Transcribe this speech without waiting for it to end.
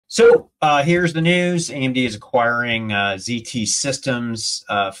Here's the news. AMD is acquiring ZT Systems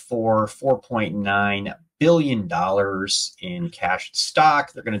for $4.9 billion in cash and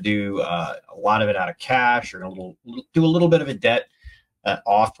stock. They're going to do a lot of it out of cash. They're going to do a little bit of a debt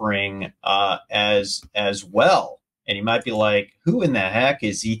offering as well. And you might be like, who in the heck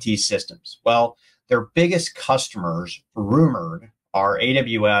is ZT Systems? Well, their biggest customers, rumored, are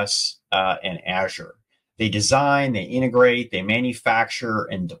AWS and Azure. They design, they integrate, they manufacture,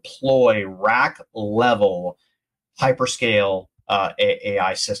 and deploy rack-level hyperscale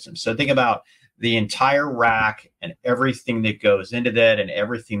AI systems. So think about the entire rack and everything that goes into that and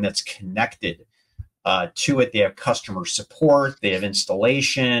everything that's connected to it. They have customer support, they have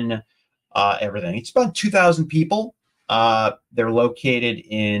installation, everything. It's about 2,000 people. They're located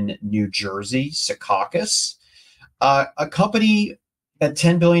in New Jersey, Secaucus, a company at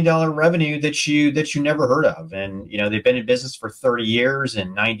 $10 billion revenue that you never heard of. And, you know, they've been in business for 30 years.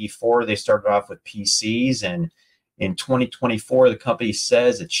 In 94, they started off with PCs. And in 2024, the company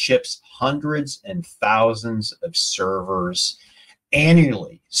says it ships hundreds and thousands of servers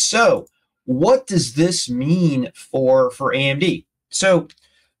annually. So what does this mean for AMD? So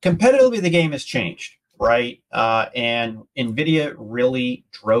competitively, the game has changed, right? And NVIDIA really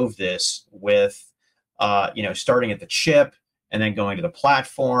drove this with, starting at the chip, and then going to the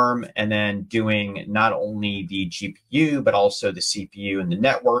platform, and then doing not only the GPU, but also the CPU and the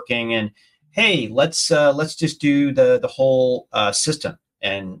networking. And hey, let's just do the whole system,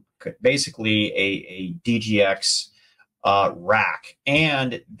 and basically a DGX rack.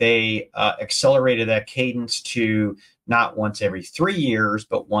 And they accelerated that cadence to not once every 3 years,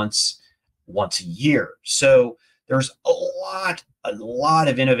 but once a year. So there's a lot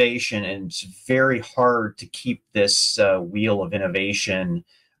of innovation, and it's very hard to keep this wheel of innovation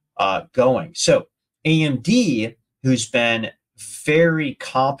going. So AMD, who's been very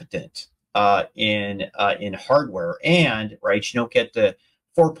competent in hardware, and right, you don't get the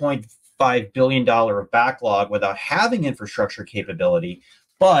 $4.5 billion of backlog without having infrastructure capability.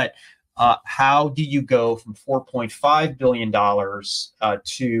 But how do you go from $4.5 billion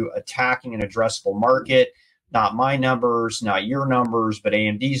to attacking an addressable market? Not my numbers, not your numbers, but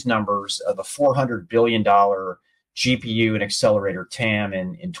AMD's numbers of a $400 billion GPU and accelerator TAM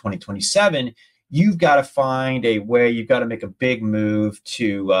in 2027. You've got to find a way, you've got to make a big move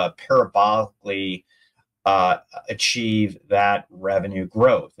to parabolically achieve that revenue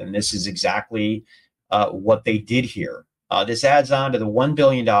growth. And this is exactly what they did here. This adds on to the $1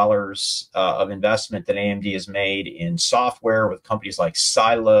 billion of investment that AMD has made in software with companies like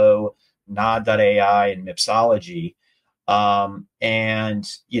Silo, Nod.ai, and Mipsology.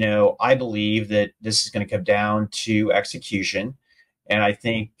 And, I believe that this is going to come down to execution. And I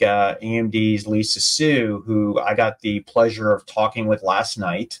think AMD's Lisa Su, who I got the pleasure of talking with last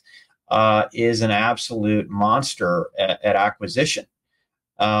night, is an absolute monster at acquisition.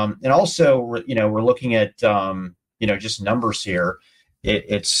 And also, we're looking at, just numbers here.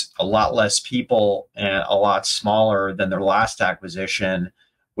 It's a lot less people and a lot smaller than their last acquisition,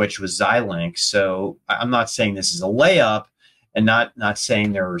 which was Xilinx. So I'm not saying this is a layup, and not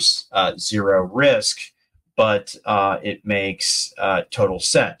saying there's zero risk, but it makes total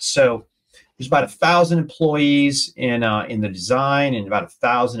sense. So there's about 1,000 employees in the design, and about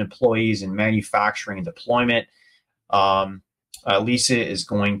 1,000 employees in manufacturing and deployment. Lisa is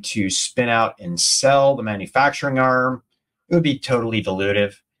going to spin out and sell the manufacturing arm. It would be totally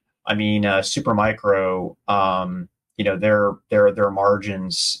dilutive. I mean, Supermicro, their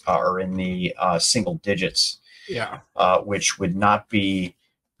margins are in the single digits. Yeah. Which would not be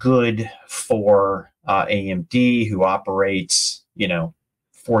good for AMD, who operates,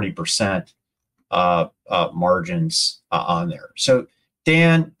 40% margins on there. So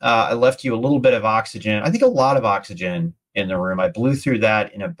Dan, I left you a little bit of oxygen. I think a lot of oxygen in the room. I blew through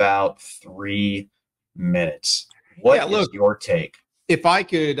that in about 3 minutes. What is your take? If I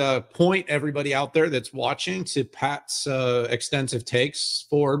could point everybody out there that's watching to Pat's extensive takes,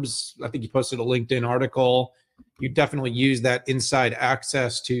 Forbes, I think he posted a LinkedIn article. You definitely use that inside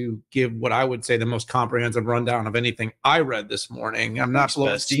access to give what I would say the most comprehensive rundown of anything I read this morning. I'm not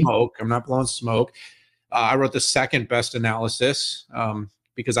blowing smoke. I'm not blowing smoke. I wrote the second best analysis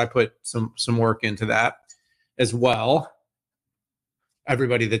because I put some work into that as well.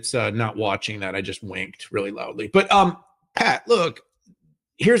 Everybody that's not watching that, I just winked really loudly. But Pat, look,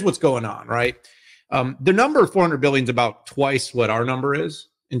 here's what's going on, right? The number of 400 billion is about twice what our number is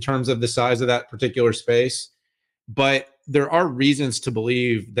in terms of the size of that particular space. But there are reasons to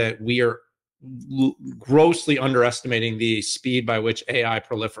believe that we are grossly underestimating the speed by which AI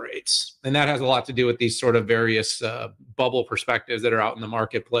proliferates. And that has a lot to do with these sort of various bubble perspectives that are out in the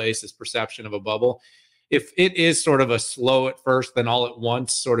marketplace, this perception of a bubble. If it is sort of a slow at first, then all at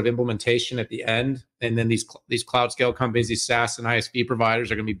once sort of implementation at the end, and then these cloud scale companies, these SaaS and ISV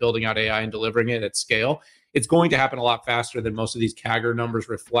providers are going to be building out AI and delivering it at scale, it's going to happen a lot faster than most of these CAGR numbers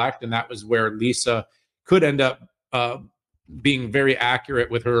reflect. And that was where Lisa could end up being very accurate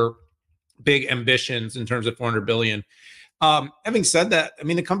with her big ambitions in terms of 400 billion. Having said that, I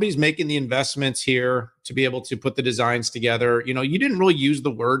mean, the company's making the investments here to be able to put the designs together. You know, you didn't really use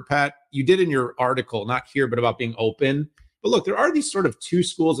the word, Pat. You did in your article, not here, but about being open. But look, there are these sort of two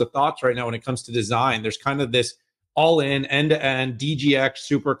schools of thoughts right now when it comes to design. There's kind of this all-in, end-to-end, DGX,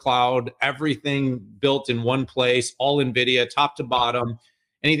 super cloud, everything built in one place, all NVIDIA, top to bottom.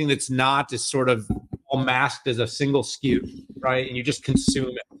 Anything that's not is sort of all masked as a single SKU, right? And you just consume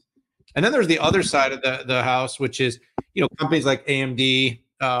it. And then there's the other side of the house, which is, you know, companies like AMD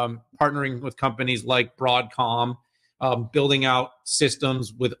partnering with companies like Broadcom, building out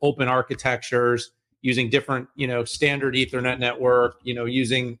systems with open architectures, using different, you know, standard Ethernet network, you know,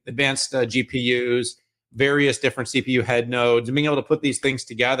 using advanced GPUs, various different CPU head nodes, and being able to put these things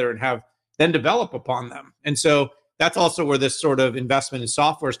together and have then develop upon them. And so that's also where this sort of investment in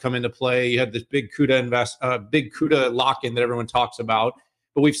software has come into play. You had this big CUDA lock-in that everyone talks about,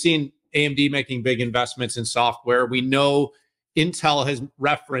 but we've seen AMD making big investments in software. We know Intel has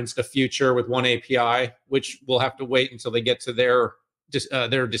referenced a future with one API, which we'll have to wait until they get to their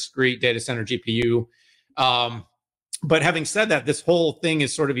discrete data center GPU. But having said that, this whole thing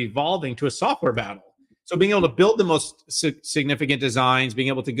is sort of evolving to a software battle. So being able to build the most significant designs, being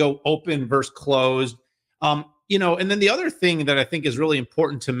able to go open versus closed, you know, and then the other thing that I think is really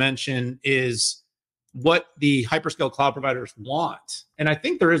important to mention is what the hyperscale cloud providers want. And I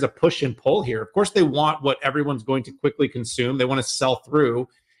think there is a push and pull here. Of course, they want what everyone's going to quickly consume. They want to sell through.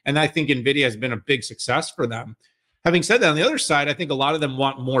 And I think NVIDIA has been a big success for them. Having said that, on the other side, I think a lot of them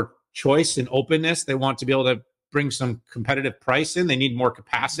want more choice and openness. They want to be able to bring some competitive price in. They need more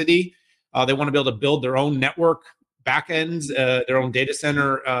capacity. They want to be able to build their own network backends, their own data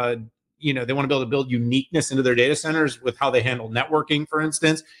center. You know, they want to be able to build uniqueness into their data centers with how they handle networking, for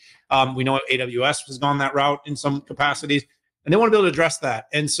instance. We know AWS has gone that route in some capacities, and they want to be able to address that.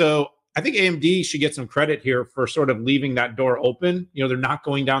 And so I think AMD should get some credit here for sort of leaving that door open. You know, they're not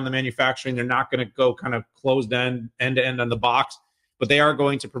going down the manufacturing. They're not going to go kind of closed end to end on the box, but they are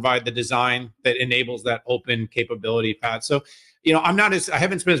going to provide the design that enables that open capability, Pat. So, you know, I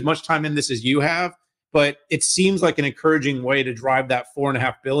haven't spent as much time in this as you have, but it seems like an encouraging way to drive that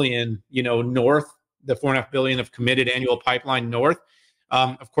 $4.5 billion, you know, north, the $4.5 billion of committed annual pipeline north.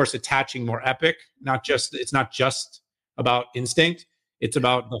 Of course, attaching more Epic, it's not just about Instinct, it's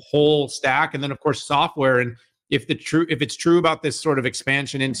about the whole stack. And then of course, software. And if it's true about this sort of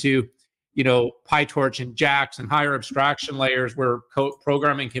expansion into, you know, PyTorch and JAX and higher abstraction layers where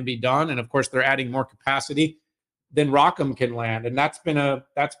programming can be done. And of course, they're adding more capacity, then ROCm can land. And that's been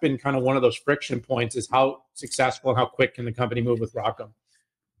kind of one of those friction points, is how successful and how quick can the company move with ROCm.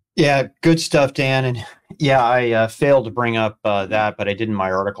 Yeah, good stuff, Dan. And yeah, I failed to bring up that, but I did in my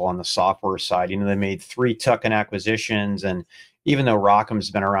article on the software side. You know, they made 3 tuck-in acquisitions, and even though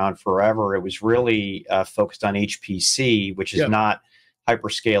ROCm's been around forever, it was really focused on HPC, which is not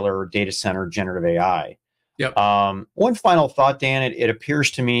hyperscaler data center generative AI. Yep. One final thought, Dan. It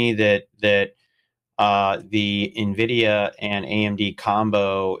appears to me that the NVIDIA and AMD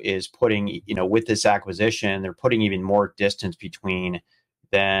combo is putting, you know, with this acquisition, they're putting even more distance between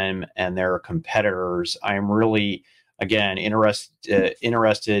them and their competitors. I'm really, again,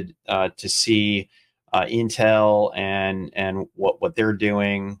 interested to see Intel and what they're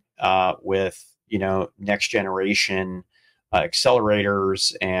doing with, you know, next generation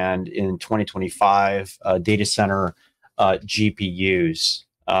accelerators, and in 2025 data center GPUs.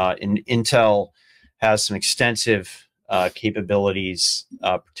 And Intel has some extensive capabilities,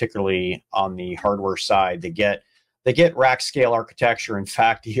 particularly on the hardware side. They get rack scale architecture. In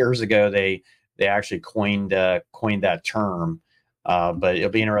fact, years ago they actually coined that term. But it'll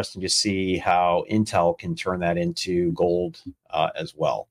be interesting to see how Intel can turn that into gold as well.